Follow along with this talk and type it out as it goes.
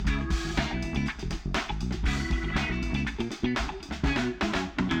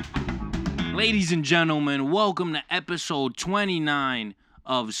Ladies and gentlemen, welcome to episode 29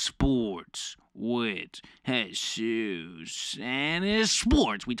 of Sports with Jesus. And it's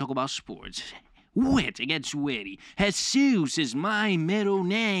sports. We talk about sports. It gets witty. Jesus is my middle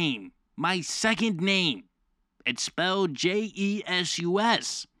name. My second name. It's spelled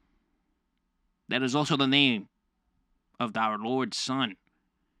J-E-S-U-S. That is also the name of our Lord's Son,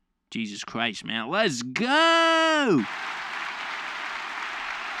 Jesus Christ, man. Let's go!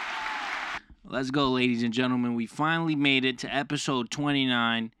 Let's go, ladies and gentlemen. We finally made it to episode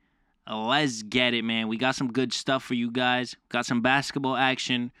 29. Let's get it, man. We got some good stuff for you guys. Got some basketball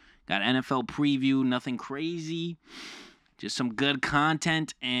action. Got NFL preview. Nothing crazy. Just some good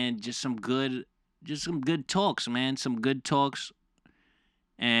content and just some good talks, man. Some good talks.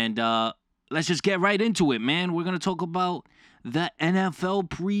 And let's just get right into it, man. We're going to talk about the NFL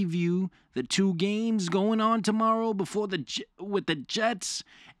preview, the two games going on tomorrow with the Jets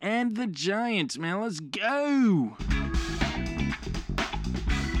and the Giants, man. Let's go.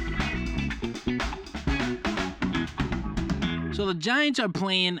 So the Giants are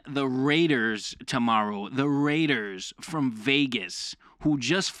playing the Raiders tomorrow. The Raiders from Vegas, who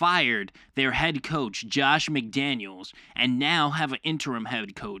just fired their head coach, Josh McDaniels, and now have an interim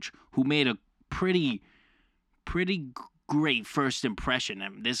head coach who made a pretty great first impression. I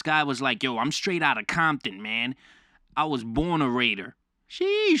mean, this guy was like, yo, I'm straight out of Compton, man. I was born a Raider.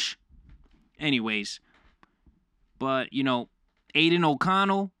 Sheesh. Anyways, but, Aiden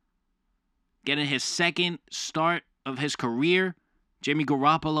O'Connell getting his second start of his career. Jimmy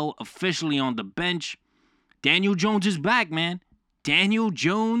Garoppolo officially on the bench. Daniel Jones is back, man. Daniel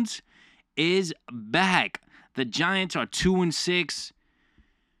Jones is back. The Giants are 2-6.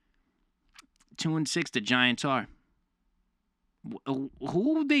 2-6 the Giants are.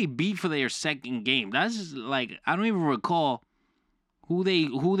 Who they beat for their second game? That's just like, I don't even recall who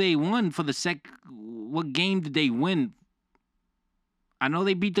they won for the what game did they win? I know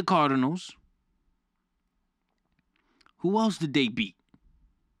they beat the Cardinals. Who else did they beat?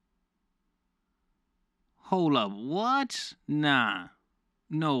 Hold up, what? Nah,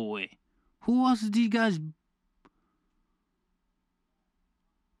 no way. Who else did these guys?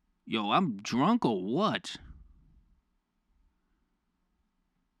 Yo, I'm drunk or what?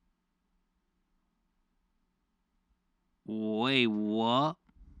 Wait, what?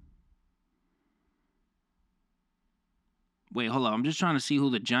 Wait, hold on. I'm just trying to see who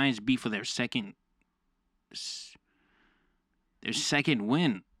the Giants beat for their second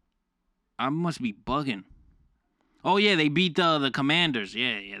win. I must be bugging. Oh yeah, they beat the Commanders.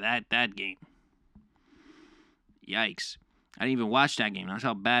 Yeah, that game. Yikes. I didn't even watch that game. That's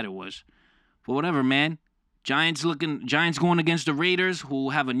how bad it was. But whatever, man. Giants going against the Raiders, who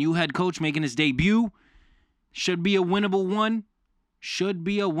have a new head coach making his debut. Should be a winnable one. Should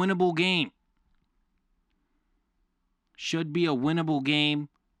be a winnable game. Should be a winnable game.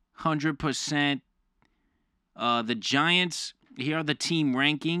 100%. The Giants, here are the team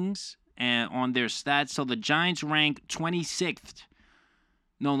rankings and on their stats. So the Giants rank 26th.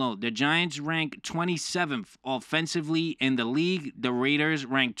 No, the Giants rank 27th offensively in the league. The Raiders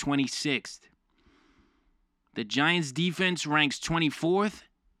rank 26th. The Giants defense ranks 24th.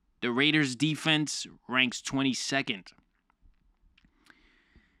 The Raiders defense ranks 22nd.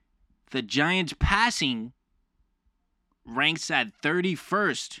 The Giants passing ranks at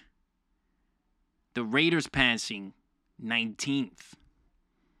 31st. The Raiders passing 19th.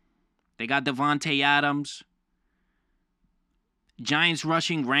 They got Devontae Adams. Giants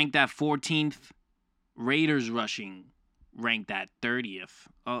rushing ranked at 14th. Raiders rushing ranked at 30th.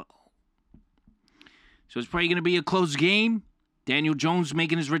 So it's probably going to be a close game. Daniel Jones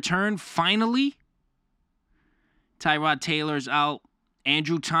making his return, finally. Tyrod Taylor's out.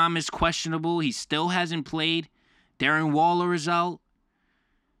 Andrew Thomas, questionable. He still hasn't played. Darren Waller is out.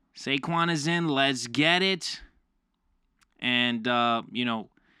 Saquon is in. Let's get it. And, I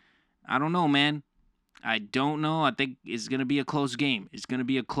don't know, man. I don't know. I think it's going to be a close game. It's going to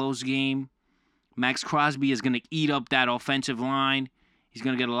be a close game. Max Crosby is going to eat up that offensive line. He's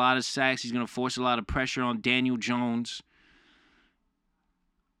going to get a lot of sacks. He's going to force a lot of pressure on Daniel Jones.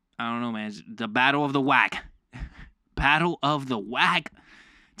 I don't know, man. It's the Battle of the Whack. Battle of the Whack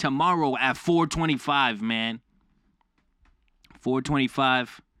tomorrow at 4:25, man.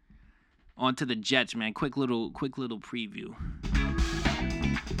 4:25. On to the Jets, man. Quick little preview.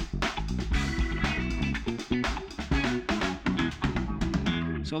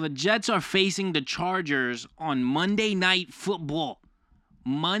 So the Jets are facing the Chargers on Monday Night Football.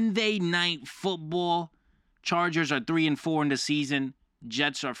 Monday Night Football. Chargers are 3-4 in the season.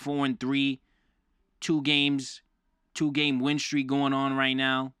 Jets are 4-3. 2 game win streak going on right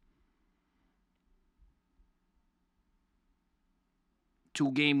now.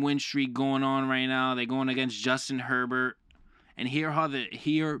 2-game win streak going on right now. They're going against Justin Herbert. And here are the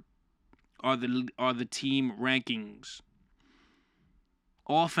team rankings.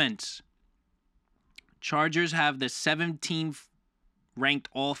 Offense. Chargers have the 17th ranked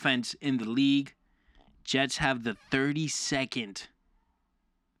offense in the league. Jets have the 32nd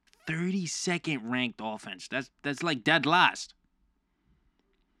ranked offense. That's like dead last.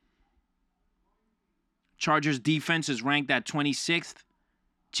 Chargers defense is ranked at 26th.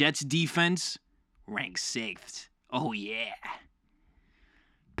 Jets defense ranked 6th. Oh yeah.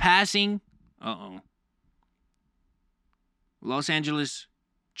 Passing. Los Angeles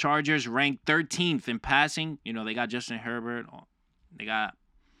Chargers ranked 13th in passing. You know, they got Justin Herbert. They got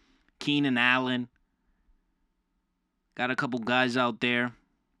Keenan Allen. Got a couple guys out there.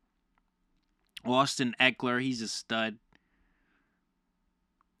 Austin Eckler, he's a stud.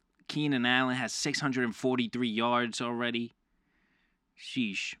 Keenan Allen has 643 yards already.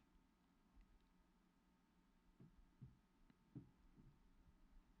 Sheesh.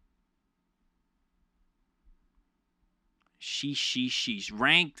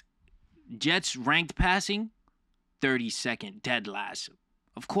 Sheesh. Jets ranked passing, 32nd, dead last.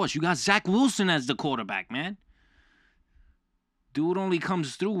 Of course, you got Zach Wilson as the quarterback, man. Dude only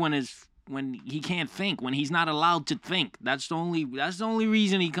comes through when he can't think, when he's not allowed to think. That's the only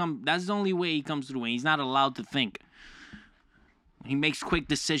reason that's the only way he comes through, when he's not allowed to think. He makes quick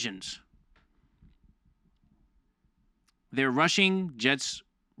decisions. They're rushing. Jets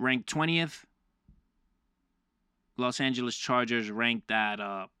ranked 20th. Los Angeles Chargers ranked at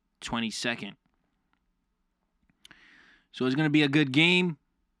 22nd. So it's going to be a good game.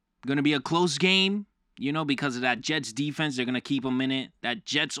 Going to be a close game, you know, because of that Jets defense. They're going to keep them in it. That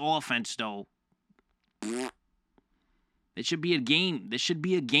Jets offense, though, it should be a game. This should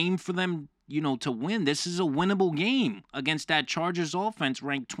be a game for them, you know, to win. This is a winnable game against that Chargers offense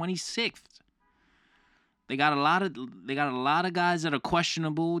ranked 26th. They got a lot of guys that are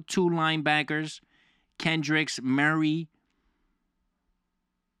questionable. 2 linebackers, Kendricks, Murray.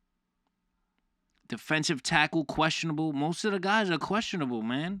 Defensive tackle, questionable. Most of the guys are questionable,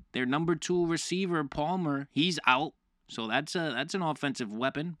 man. Their number 2 receiver, Palmer, he's out. So that's an offensive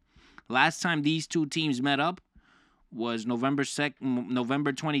weapon. Last time these two teams met up was November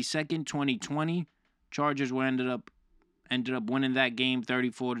 22nd, 2020. Chargers ended up winning that game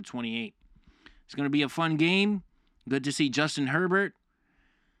 34-28. It's going to be a fun game. Good to see Justin Herbert.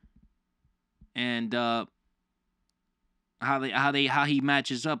 And how he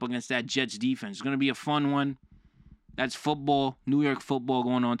matches up against that Jets defense. It's going to be a fun one. That's football, New York football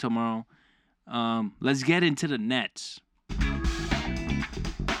going on tomorrow. Let's get into the Nets.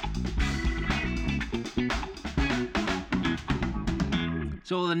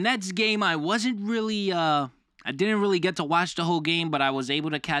 So the Nets game, I didn't really get to watch the whole game, but I was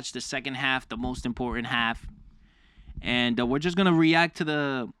able to catch the second half, the most important half. And we're just going to react to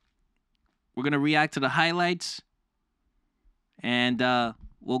the highlights. And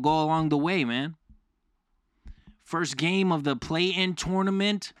we'll go along the way, man. First game of the play-in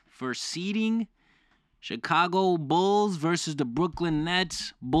tournament for seeding. Chicago Bulls versus the Brooklyn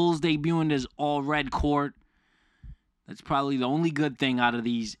Nets. Bulls debuting as all-red court. That's probably the only good thing out of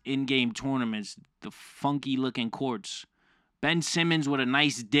these in-game tournaments. The funky-looking courts. Ben Simmons with a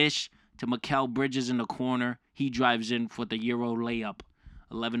nice dish to Mikal Bridges in the corner. He drives in for the Euro layup.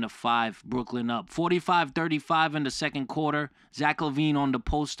 11-5, Brooklyn up. 45-35 in the second quarter. Zach LaVine on the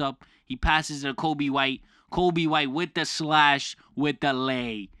post up. He passes to Kobe White. Kobe White with the slash, with the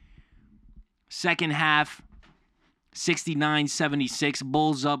lay. Second half, 69-76.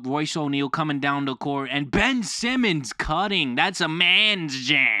 Bulls up. Royce O'Neal coming down the court. And Ben Simmons cutting. That's a man's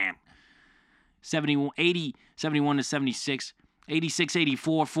jam. 71-76.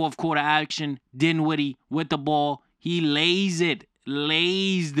 86-84, fourth quarter action. Dinwiddie with the ball. He lays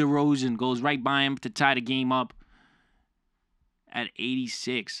DeRozan, goes right by him to tie the game up at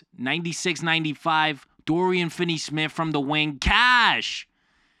 86. 96-95, Dorian Finney-Smith from the wing. Cash.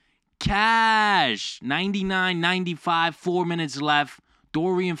 99-95, 4 minutes left.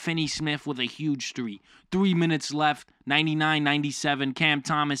 Dorian Finney-Smith with a huge 3. 3 minutes left, 99-97, Cam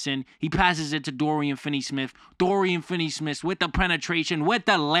Thomason. He passes it to Dorian Finney-Smith. Dorian Finney-Smith with the penetration, with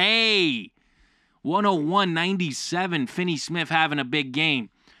the lay. 101-97, Finney-Smith having a big game.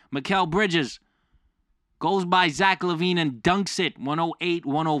 Mikal Bridges goes by Zach LaVine and dunks it.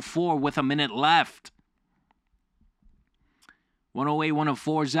 108-104 with a minute left.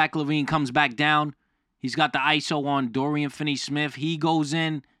 108-104, Zach LaVine comes back down. He's got the ISO on Dorian Finney-Smith. He goes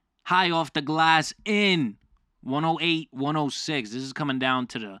in, high off the glass, in. 108-106. This is coming down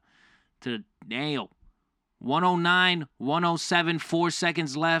to the nail. 109, 107, 4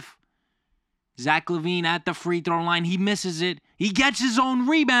 seconds left. Zach LaVine at the free throw line. He misses it. He gets his own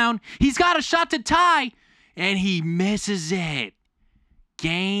rebound. He's got a shot to tie, and he misses it.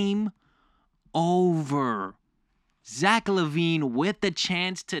 Game over. Zach LaVine with the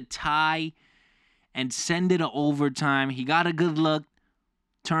chance to tie and send it to overtime. He got a good look.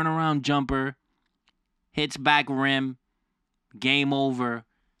 Turnaround jumper. Hits back rim. Game over.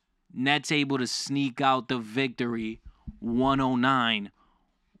 Nets able to sneak out the victory. 109,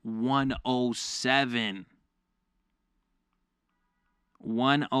 107.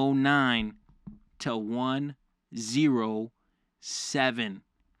 109 to 107.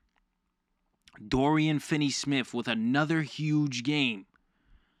 Dorian Finney-Smith with another huge game.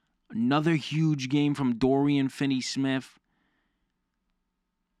 Another huge game from Dorian Finney-Smith.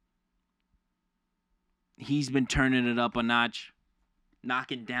 He's been turning it up a notch.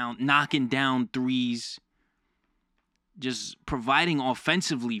 Knocking down threes. Just providing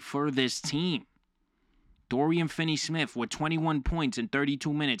offensively for this team. Dorian Finney-Smith with 21 points in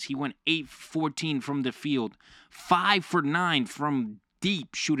 32 minutes. He went 8-14 from the field. 5 for 9 from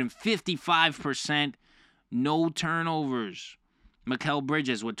deep, shooting 55%. No turnovers. Mikal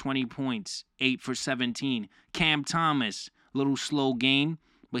Bridges with 20 points. 8 for 17. Cam Thomas, little slow game,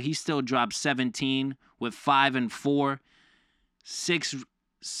 but he still dropped 17 with 5 and 4. Six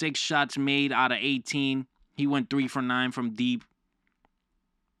shots made out of 18. He went 3 for 9 from deep.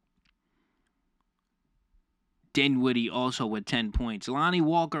 Dinwiddie also with 10 points. Lonnie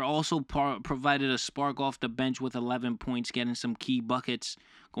Walker also provided a spark off the bench with 11 points, getting some key buckets,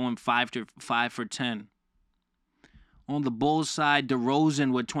 going 5 for 10. On the Bulls side,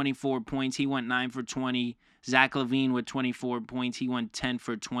 DeRozan with 24 points. He went 9 for 20. Zach LaVine with 24 points. He went 10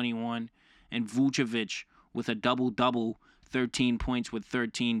 for 21. And Vucevic with a double-double, 13 points with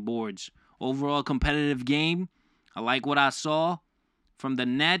 13 boards. Overall competitive game. I like what I saw from the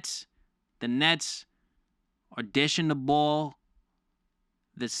Nets. The Nets are dishing the ball.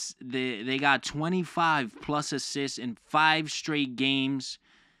 They got 25 plus assists in 5 straight games.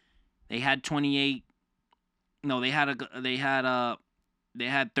 They had 28. No, they had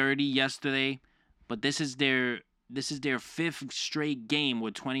 30 yesterday, but this is their 5th straight game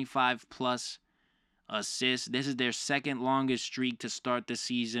with 25 plus assists. This is their second longest streak to start the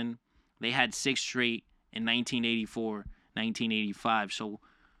season. They had 6 straight in 1984, 1985. So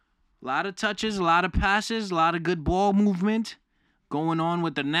a lot of touches, a lot of passes, a lot of good ball movement going on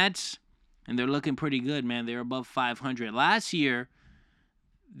with the Nets, and they're looking pretty good, man. They're above 500. Last year,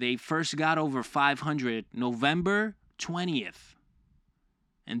 they first got over 500 November 20th.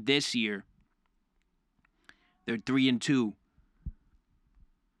 And this year, they're 3-2.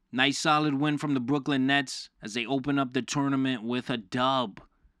 Nice solid win from the Brooklyn Nets as they open up the tournament with a dub.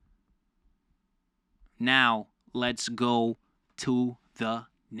 Now, let's go to the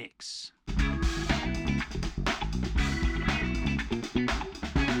Knicks.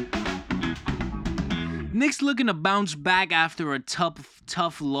 Knicks looking to bounce back after a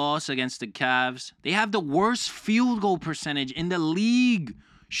tough loss against the Cavs. They have the worst field goal percentage in the league,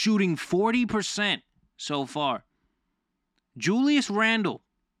 shooting 40% so far. Julius Randle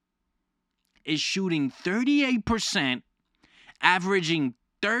is shooting 38%, averaging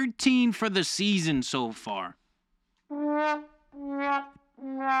 13 for the season so far.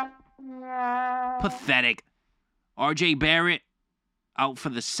 Pathetic. RJ Barrett out for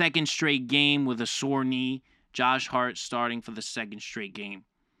the second straight game with a sore knee. Josh Hart starting for the second straight game.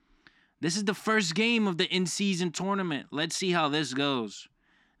 This is the first game of the in-season tournament. Let's see how this goes.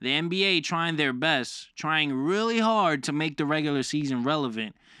 The NBA trying their best, trying really hard to make the regular season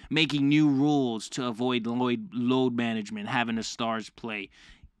relevant, making new rules to avoid load management, having the stars play,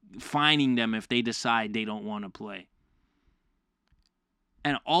 fining them if they decide they don't want to play.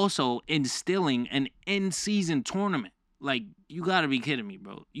 And also instilling an in-season tournament. Like, you got to be kidding me,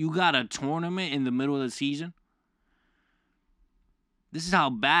 bro. You got a tournament in the middle of the season? This is how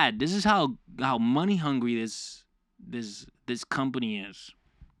bad. This is how money hungry this company is.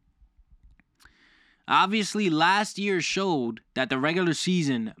 Obviously, last year showed that the regular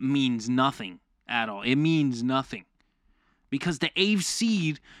season means nothing at all. It means nothing. Because the 8th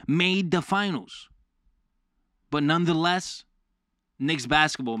seed made the finals. But nonetheless, Knicks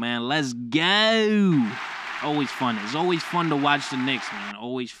basketball, man. Let's go. Always fun. It's always fun to watch the Knicks, man.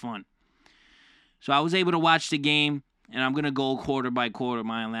 Always fun. So I was able to watch the game, and I'm going to go quarter by quarter,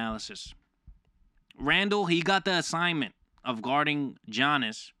 my analysis. Randle, he got the assignment of guarding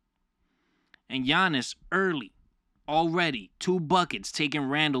Giannis. And Giannis, early, already, 2 buckets, taking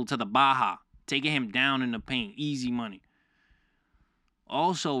Randle to the Baja. Taking him down in the paint. Easy money.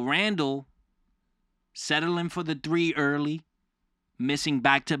 Also, Randle settling for the three early, missing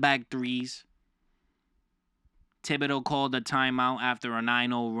back-to-back threes. Thibodeau called a timeout after a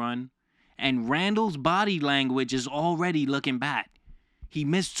 9-0 run. And Randle's body language is already looking bad. He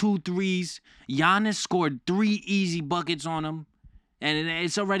missed 2 threes. Giannis scored 3 easy buckets on him. And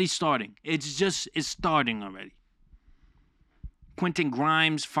it's already starting. It's starting already. Quentin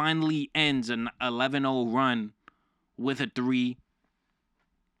Grimes finally ends an 11-0 run with a 3.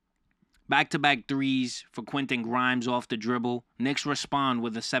 Back-to-back threes for Quentin Grimes off the dribble. Knicks respond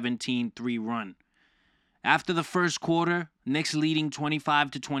with a 17-3 run. After the first quarter, Knicks leading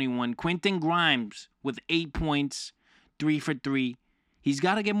 25-21. Quentin Grimes with 8 points, 3 for 3. He's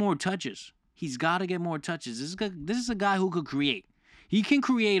got to get more touches. This is a guy who could create. He can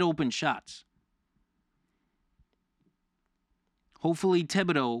create open shots. Hopefully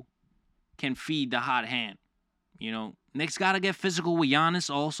Thibodeau can feed the hot hand. Knicks got to get physical with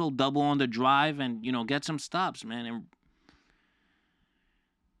Giannis, also double on the drive and, get some stops, man. And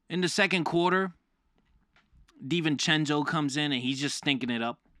in the second quarter, DiVincenzo comes in and he's just stinking it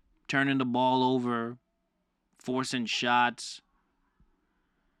up, turning the ball over, forcing shots.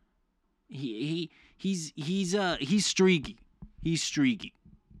 He's streaky. He's streaky.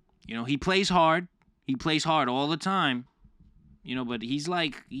 He plays hard. He plays hard all the time. But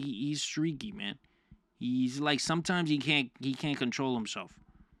he's streaky, man. He's like sometimes he can't control himself.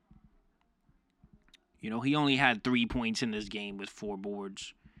 He only had 3 points in this game with 4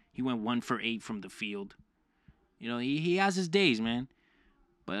 boards. He went 1 for 8 from the field. He has his days, man.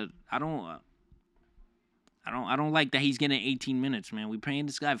 But I don't like that he's getting 18 minutes, man. We paying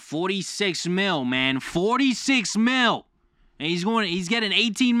this guy $46 million, man. $46 million. And he's getting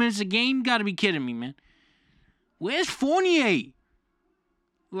 18 minutes a game? You gotta be kidding me, man. Where's Fournier?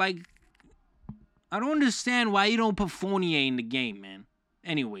 I don't understand why you don't put Fournier in the game, man.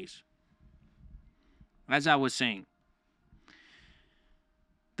 Anyways, as I was saying,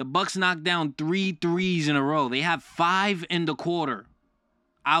 the Bucks knocked down 3 threes in a row. They have 5 in the quarter.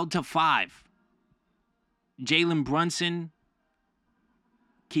 Out to 5. Jalen Brunson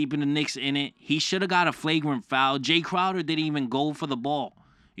keeping the Knicks in it. He should have got a flagrant foul. Jay Crowder didn't even go for the ball.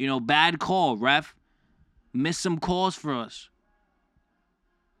 Bad call, ref. Missed some calls for us.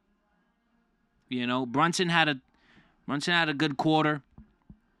 Brunson had a good quarter.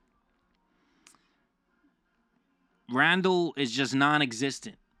 Randle is just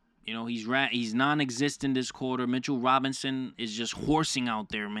non-existent. He's non-existent this quarter. Mitchell Robinson is just horsing out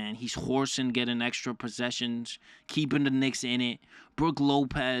there, man. He's horsing, getting extra possessions, keeping the Knicks in it. Brook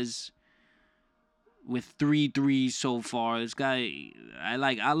Lopez with 3 threes so far. This guy, I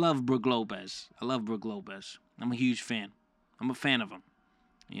love Brook Lopez. I'm a huge fan. I'm a fan of him.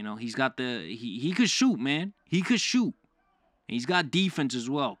 He's got he could shoot, man. He could shoot. He's got defense as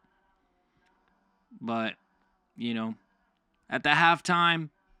well. But, at the halftime,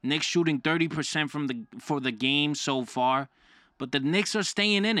 Knicks shooting 30% for the game so far. But the Knicks are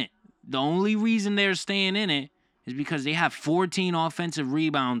staying in it. The only reason they're staying in it is because they have 14 offensive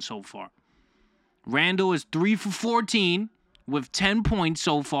rebounds so far. Randle is 3 for 14 with 10 points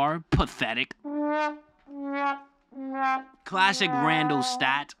so far. Pathetic. Classic Randle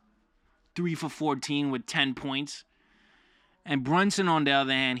stat. 3 for 14 with 10 points. And Brunson, on the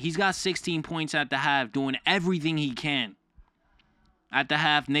other hand, he's got 16 points at the half, doing everything he can. At the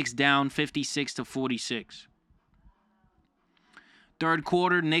half, Knicks down 56-46. Third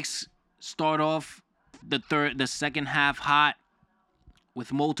quarter, Knicks start off the second half hot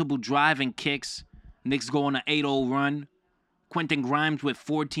with multiple driving kicks. Knicks go on an 8-0 run. Quentin Grimes with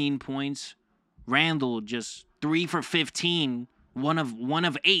 14 points. Randle just 3 for 15, one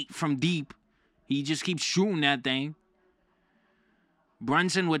of 8 from deep. He just keeps shooting that thing.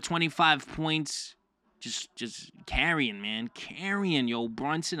 Brunson with 25 points. Just carrying, man. Carrying, yo.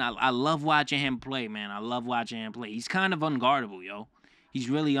 Brunson, I love watching him play, man. I love watching him play. He's kind of unguardable, yo. He's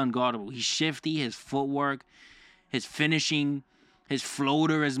really unguardable. He's shifty. His footwork, his finishing, his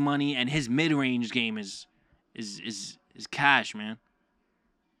floater is money, and his mid-range game is cash, man.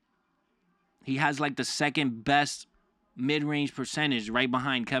 He has like the second best mid-range percentage right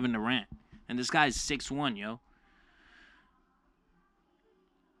behind Kevin Durant. And this guy's 6'1", yo.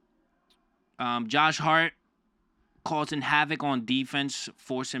 Josh Hart causing havoc on defense,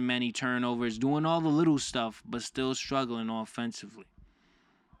 forcing many turnovers, doing all the little stuff, but still struggling offensively.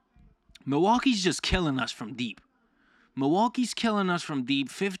 Milwaukee's just killing us from deep. 15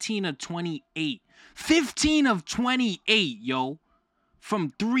 of 28. 15 of 28, yo.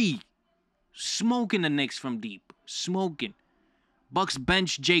 From 3. Smoking the Knicks from deep. Smoking. Bucks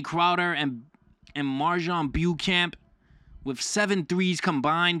bench Jay Crowder and Marjon Buchamp with 7 threes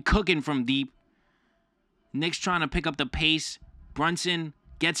combined, cooking from deep. Knicks trying to pick up the pace. Brunson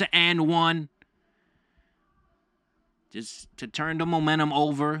gets an and one. Just to turn the momentum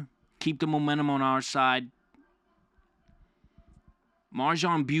over. Keep the momentum on our side.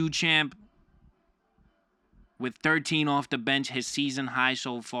 Marjon Beauchamp with 13 off the bench, his season high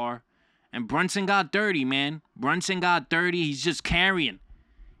so far. And Brunson got 30, man. Brunson got 30. He's just carrying.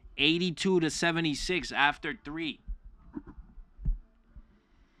 82-76 after 3.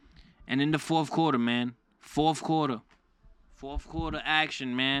 And in the fourth quarter, man. Fourth quarter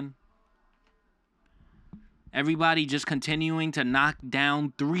action, man. Everybody just continuing to knock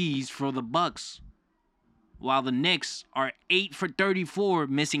down threes for the Bucks. While the Knicks are 8 for 34,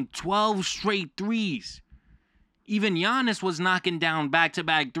 missing 12 straight threes. Even Giannis was knocking down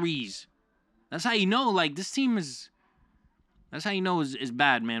back-to-back threes. That's how you know, like, this team is... That's how you know is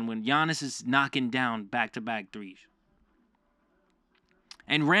bad, man, when Giannis is knocking down back-to-back threes.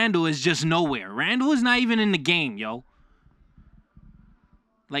 And Randle is just nowhere. Randle is not even in the game, yo.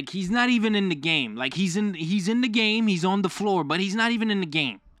 Like, he's not even in the game. Like, he's in the game, he's on the floor, but he's not even in the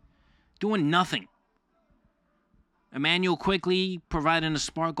game. Doing nothing. Emmanuel Quickley providing a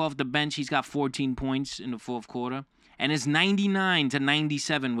spark off the bench. He's got 14 points in the fourth quarter. And it's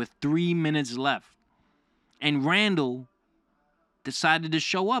 99-97 with 3 minutes left. And Randle decided to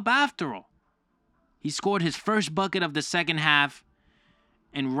show up after all. He scored his first bucket of the second half.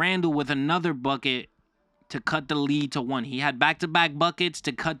 And Randle with another bucket to cut the lead to 1. He had back-to-back buckets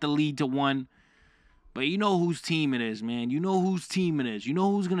to cut the lead to 1. But you know whose team it is, man. You know whose team it is. You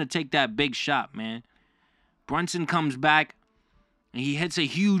know who's going to take that big shot, man. Brunson comes back, and he hits a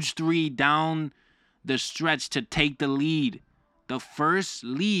huge 3 down the stretch to take the lead. The first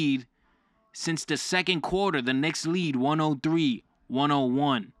lead since the second quarter. The Knicks lead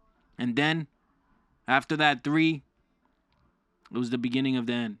 103-101. And then, after that 3, it was the beginning of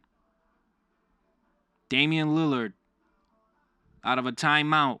the end. Damian Lillard, out of a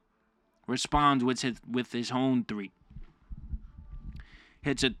timeout, responds with his own 3.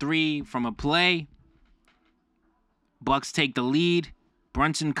 Hits a 3 from a play. Bucks take the lead.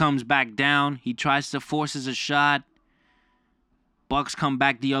 Brunson comes back down. He tries to force a shot. Bucks come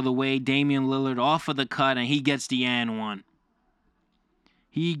back the other way. Damian Lillard off of the cut, and he gets the and one.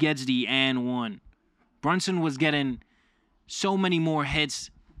 He gets the and one. Brunson was getting so many more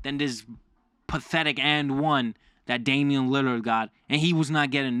hits than this pathetic and one that Damian Lillard got, and he was not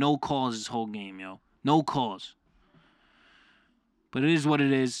getting no calls this whole game, yo. No calls. But it is what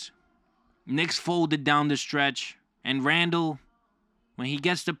it is. Knicks folded down the stretch. And Randle, when he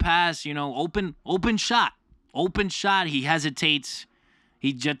gets the pass, you know, open shot. Open shot, he hesitates.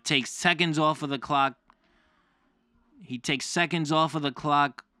 He just takes seconds off of the clock. He takes seconds off of the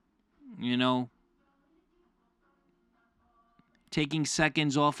clock, you know. Taking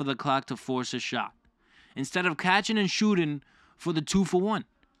seconds off of the clock to force a shot. Instead of catching and shooting for the 2-for-1.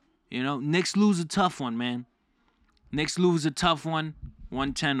 You know, Knicks lose a tough one, man. Knicks lose a tough one,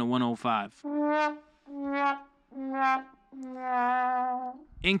 110-105.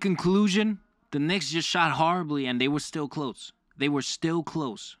 In conclusion, the Knicks just shot horribly and they were still close. They were still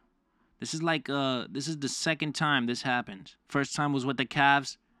close. This is the second time this happened. First time was with the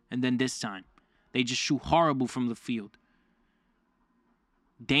Cavs, and then this time. They just shoot horrible from the field.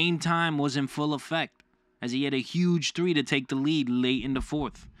 Dame time was in full effect as he had a huge 3 to take the lead late in the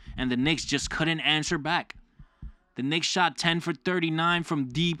fourth. And the Knicks just couldn't answer back. The Knicks shot 10 for 39 from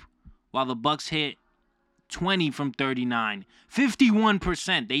deep while the Bucks hit 20 from 39.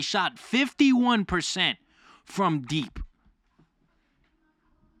 51%. They shot 51% from deep.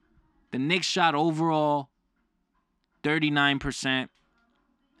 The Knicks shot overall 39%.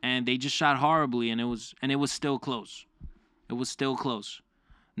 And they just shot horribly, and it was still close. It was still close.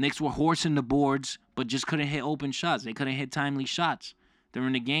 Knicks were horsing the boards, but just couldn't hit open shots. They couldn't hit timely shots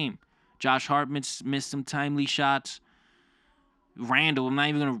during the game. Josh Hart missed some timely shots. Randle, I'm not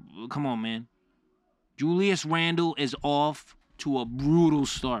even going to... Come on, man. Julius Randle is off to a brutal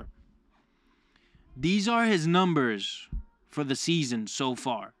start. These are his numbers for the season so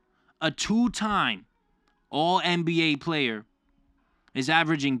far. A 2-time All-NBA player is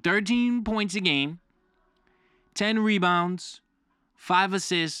averaging 13 points a game, 10 rebounds, 5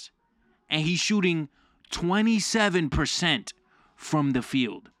 assists, and he's shooting 27% from the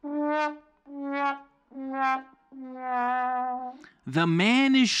field. The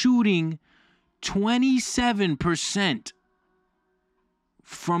man is shooting 27%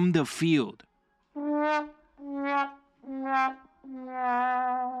 from the field.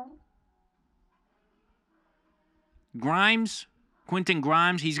 Quentin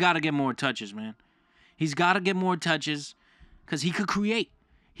Grimes, he's got to get more touches, man. He's got to get more touches because he could create.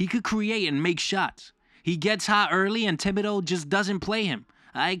 He could create and make shots. He gets hot early and Thibodeau just doesn't play him.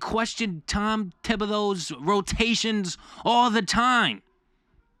 I questioned Tom Thibodeau's rotations all the time.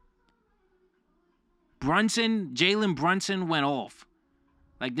 Jalen Brunson went off.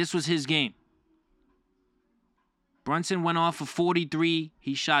 Like this was his game. Brunson went off for 43.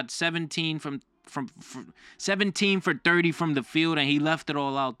 He shot 17 from 17 for 30 from the field, and he left it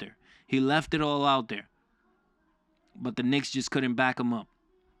all out there. But the Knicks just couldn't back him up.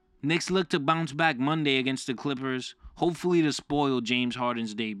 Knicks look to bounce back Monday against the Clippers. Hopefully to spoil James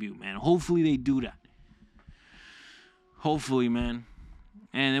Harden's debut, man. Hopefully they do that. Hopefully, man.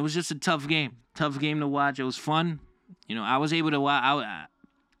 And it was just a tough game. Tough game to watch. It was fun. You know, I was able to watch.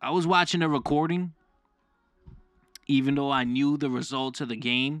 I was watching the recording, even though I knew the results of the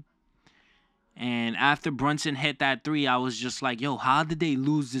game. And after Brunson hit that three, I was just like, yo, how did they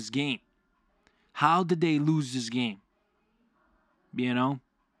lose this game? How did they lose this game? You know?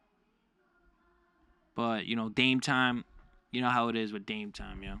 But, you know, Dame Time, you know how it is with Dame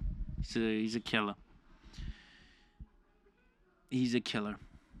Time, yo. He's a killer. He's a killer.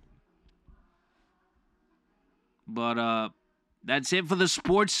 But that's it for the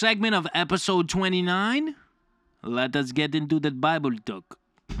sports segment of episode 29. Let us get into the Bible talk.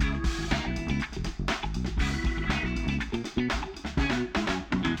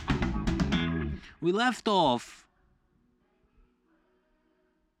 We left off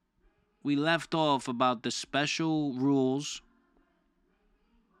about the special rules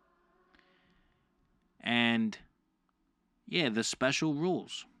and the special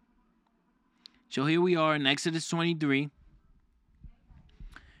rules. So here we are in Exodus 23.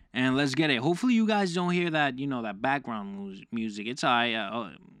 And let's get it. Hopefully you guys don't hear that, you know, that background music. It's all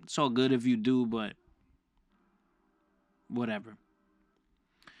right. It's all good if you do, but whatever.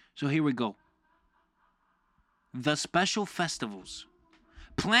 So here we go. The special festivals.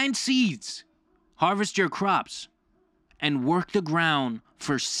 Plant seeds, harvest your crops, and work the ground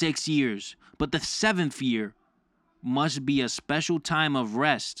for 6 years. But the 7th year must be a special time of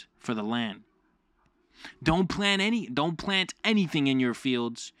rest for the land. Don't plant anything in your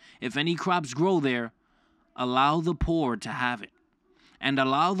fields. If any crops grow there, allow the poor to have it, and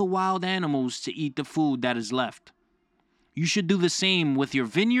allow the wild animals to eat the food that is left. You should do the same with your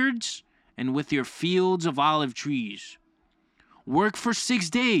vineyards and with your fields of olive trees. Work for 6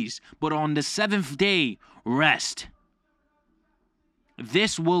 days, but on the 7th day, rest.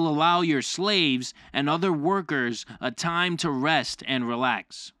 This will allow your slaves and other workers a time to rest and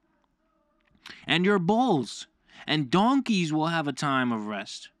relax. And your bulls and donkeys will have a time of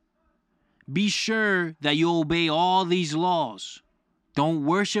rest. Be sure that you obey all these laws. Don't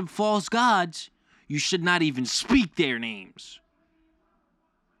worship false gods. You should not even speak their names.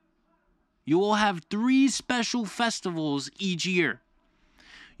 You will have 3 special festivals each year.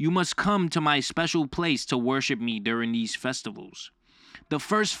 You must come to my special place to worship me during these festivals. The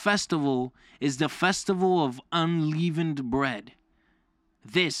first festival is the festival of unleavened bread.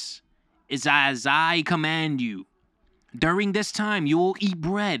 This is as I command you. During this time you will eat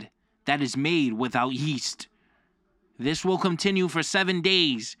bread that is made without yeast. This will continue for 7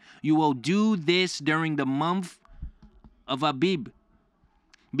 days. You will do this during the month of Abib,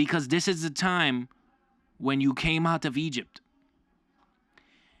 because this is the time when you came out of Egypt.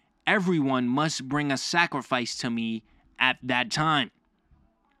 Everyone must bring a sacrifice to me at that time.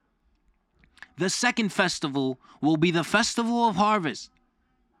 The second festival will be the festival of harvest.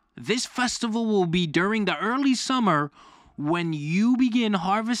 This festival will be during the early summer when you begin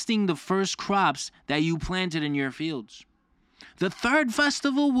harvesting the first crops that you planted in your fields. The third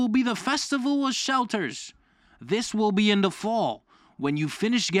festival will be the festival of shelters. This will be in the fall when you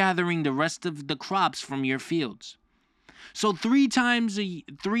finish gathering the rest of the crops from your fields. So 3 times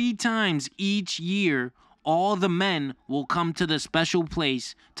each year, all the men will come to the special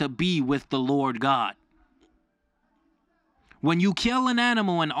place to be with the Lord God. When you kill an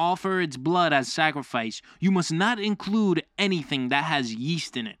animal and offer its blood as sacrifice, you must not include anything that has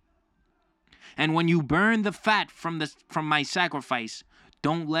yeast in it. And when you burn the fat from my sacrifice,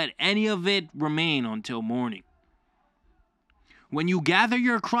 don't let any of it remain until morning. When you gather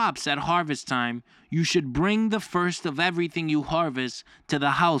your crops at harvest time, you should bring the first of everything you harvest to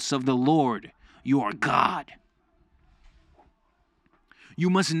the house of the Lord, your God. You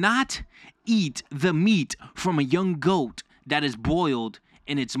must not eat the meat from a young goat that is boiled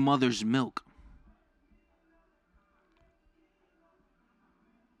in its mother's milk.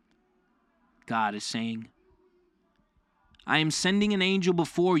 God is saying, I am sending an angel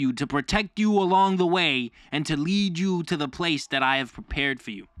before you to protect you along the way and to lead you to the place that I have prepared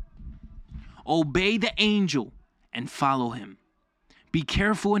for you. Obey the angel and follow him. Be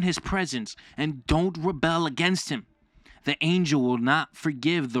careful in his presence and don't rebel against him. The angel will not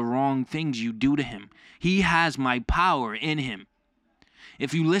forgive the wrong things you do to him. He has my power in him.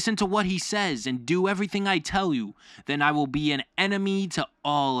 If you listen to what he says and do everything I tell you, then I will be an enemy to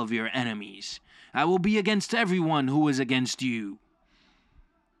all of your enemies. I will be against everyone who is against you.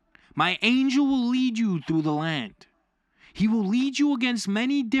 My angel will lead you through the land. He will lead you against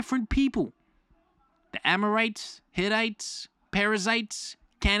many different people. The Amorites, Hittites, Perizzites,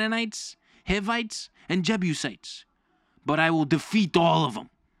 Canaanites, Hivites, and Jebusites. But I will defeat all of them.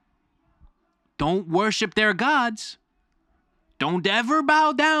 Don't worship their gods. Don't ever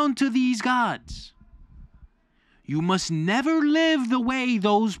bow down to these gods. You must never live the way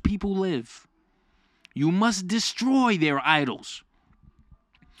those people live. You must destroy their idols.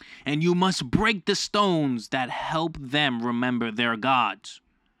 And you must break the stones that help them remember their gods.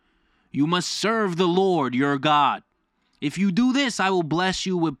 You must serve the Lord your God. If you do this, I will bless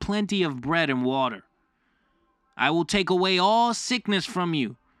you with plenty of bread and water. I will take away all sickness from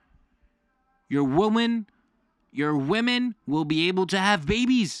you. Your women will be able to have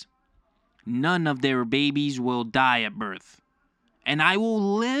babies. None of their babies will die at birth. And I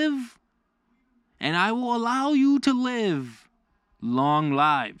will allow you to live long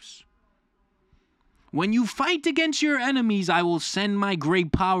lives. When you fight against your enemies, I will send my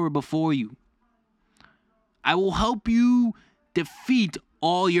great power before you. I will help you defeat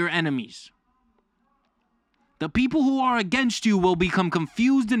all your enemies. The people who are against you will become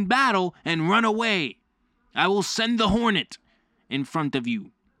confused in battle and run away. I will send the hornet in front of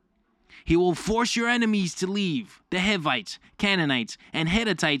you. He will force your enemies to leave. The Hivites, Canaanites, and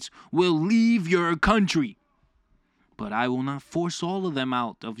Hittites will leave your country. But I will not force all of them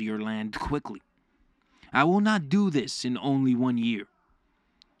out of your land quickly. I will not do this in only 1 year.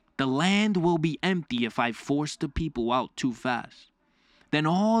 The land will be empty if I force the people out too fast. Then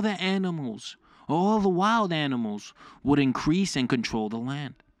all the wild animals would increase and control the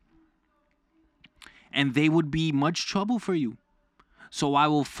land. And they would be much trouble for you. So I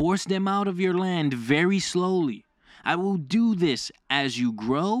will force them out of your land very slowly. I will do this as you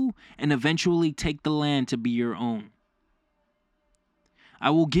grow and eventually take the land to be your own. I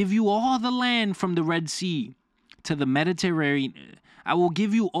will give you all the land from the Red Sea to the Mediterranean. I will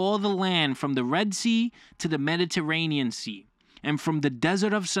give you all the land from the Red Sea to the Mediterranean Sea, and from the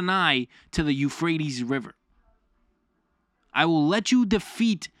desert of Sinai to the Euphrates River. I will let you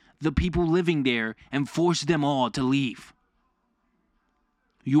defeat the people living there and force them all to leave.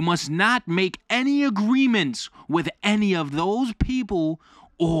 You must not make any agreements with any of those people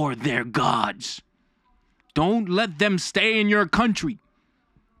or their gods. Don't let them stay in your country.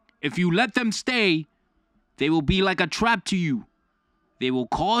 If you let them stay, they will be like a trap to you. They will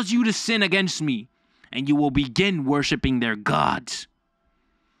cause you to sin against me, and you will begin worshiping their gods.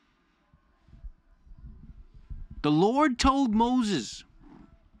 The Lord told Moses,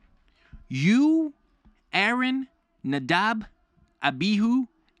 you, Aaron, Nadab, Abihu,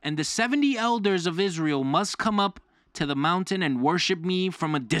 and the 70 elders of Israel must come up to the mountain and worship me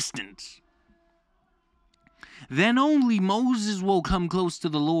from a distance. Then only Moses will come close to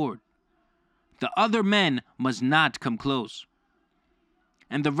the Lord. The other men must not come close.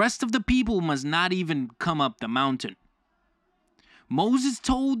 And the rest of the people must not even come up the mountain. Moses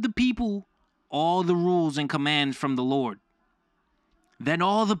told the people all the rules and commands from the Lord. Then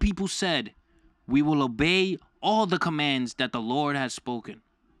all the people said, we will obey all the commands that the Lord has spoken.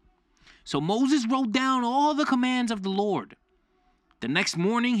 So Moses wrote down all the commands of the Lord. The next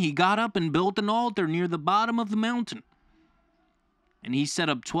morning he got up and built an altar near the bottom of the mountain. And he set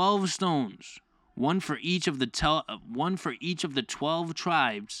up 12 stones, one for each of the 12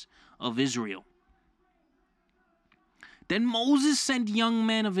 tribes of Israel. Then Moses sent young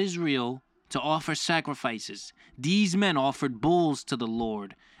men of Israel to offer sacrifices. These men offered bulls to the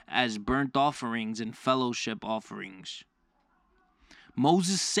Lord as burnt offerings and fellowship offerings.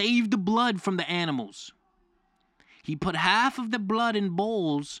 Moses saved the blood from the animals. He put half of the blood in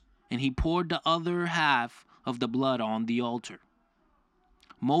bowls, and he poured the other half of the blood on the altar.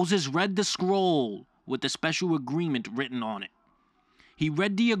 Moses read the scroll with the special agreement written on it. He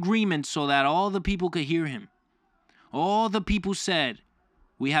read the agreement so that all the people could hear him. All the people said,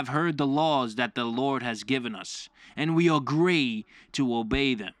 we have heard the laws that the Lord has given us, and we agree to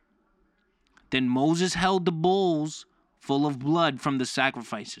obey them. Then Moses held the bowls full of blood from the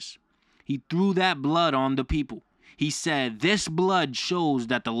sacrifices. He threw that blood on the people. He said, this blood shows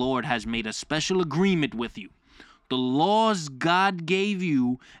that the Lord has made a special agreement with you. The laws God gave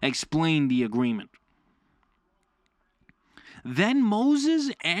you explain the agreement. Then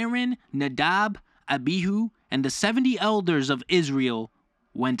Moses, Aaron, Nadab, Abihu, And the 70 elders of Israel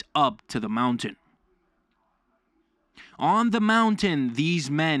went up to the mountain. On the mountain, these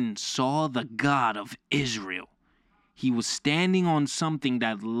men saw the God of Israel. He was standing on something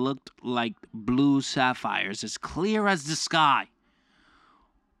that looked like blue sapphires, as clear as the sky.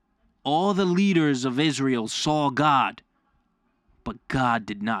 All the leaders of Israel saw God, but God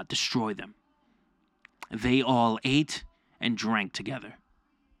did not destroy them. They all ate and drank together.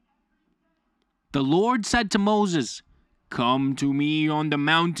 The Lord said to Moses, "Come to me on the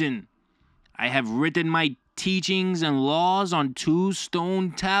mountain. I have written my teachings and laws on 2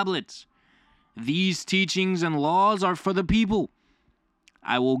 stone tablets. These teachings and laws are for the people.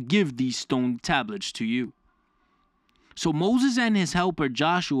 I will give these stone tablets to you." So Moses and his helper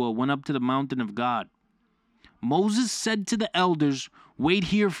Joshua went up to the mountain of God. Moses said to the elders, "Wait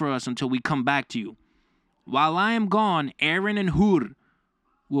here for us until we come back to you. While I am gone, Aaron and Hur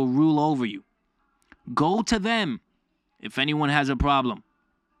will rule over you. Go to them if anyone has a problem."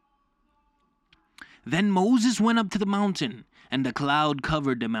 Then Moses went up to the mountain, and the cloud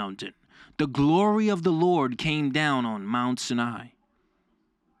covered the mountain. The glory of the Lord came down on Mount Sinai.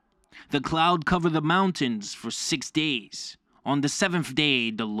 The cloud covered the mountains for 6 days. On the 7th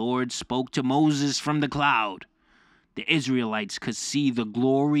day, the Lord spoke to Moses from the cloud. The Israelites could see the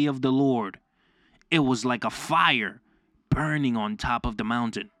glory of the Lord. It was like a fire burning on top of the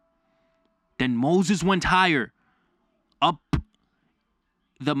mountain. Then Moses went higher, up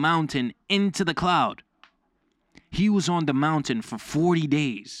the mountain into the cloud. He was on the mountain for 40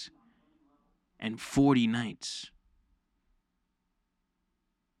 days and 40 nights.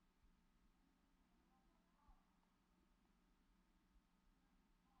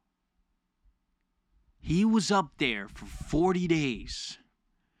 He was up there for 40 days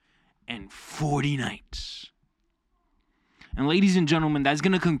and 40 nights. And ladies and gentlemen, that's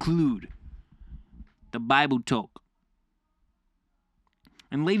going to conclude the Bible talk.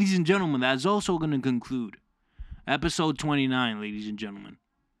 And ladies and gentlemen, that's also going to conclude episode 29, ladies and gentlemen.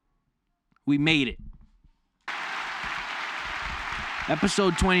 We made it.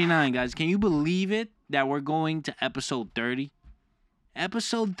 Episode 29, guys. Can you believe it that we're going to episode 30?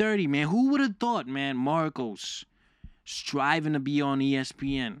 Episode 30, man. Who would have thought, man? Marcos striving to be on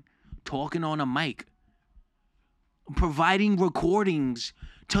ESPN, talking on a mic, providing recordings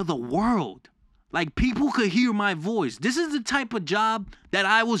to the world. Like, people could hear my voice. This is the type of job that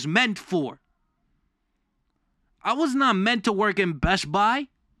I was meant for. I was not meant to work in Best Buy,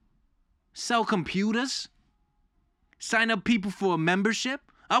 sell computers, sign up people for a membership.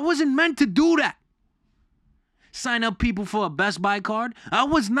 I wasn't meant to do that. Sign up people for a Best Buy card. I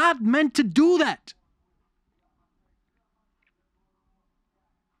was not meant to do that.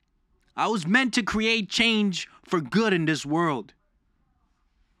 I was meant to create change for good in this world.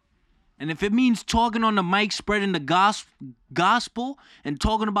 And if it means talking on the mic, spreading the gospel, and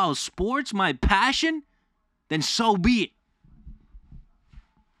talking about sports, my passion, then so be it.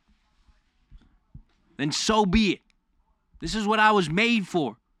 Then so be it. This is what I was made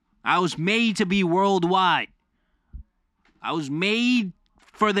for. I was made to be worldwide. I was made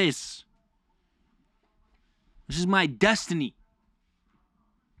for this. This is my destiny.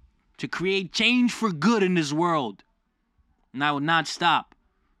 To create change for good in this world. And I will not stop.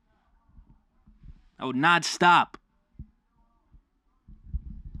 I will not stop.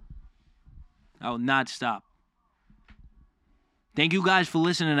 I will not stop. Thank you guys for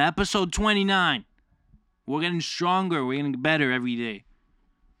listening to episode 29. We're getting stronger. We're getting better every day.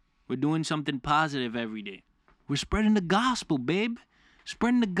 We're doing something positive every day. We're spreading the gospel, babe.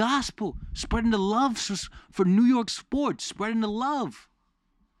 Spreading the gospel. Spreading the love for New York sports. Spreading the love.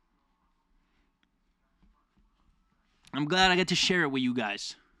 I'm glad I get to share it with you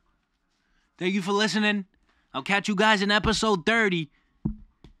guys. Thank you for listening. I'll catch you guys in episode 30.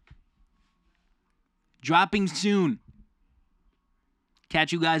 Dropping soon.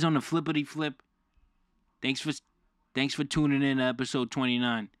 Catch you guys on the flippity flip. Thanks for tuning in to episode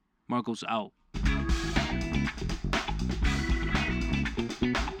 29. Marcos out.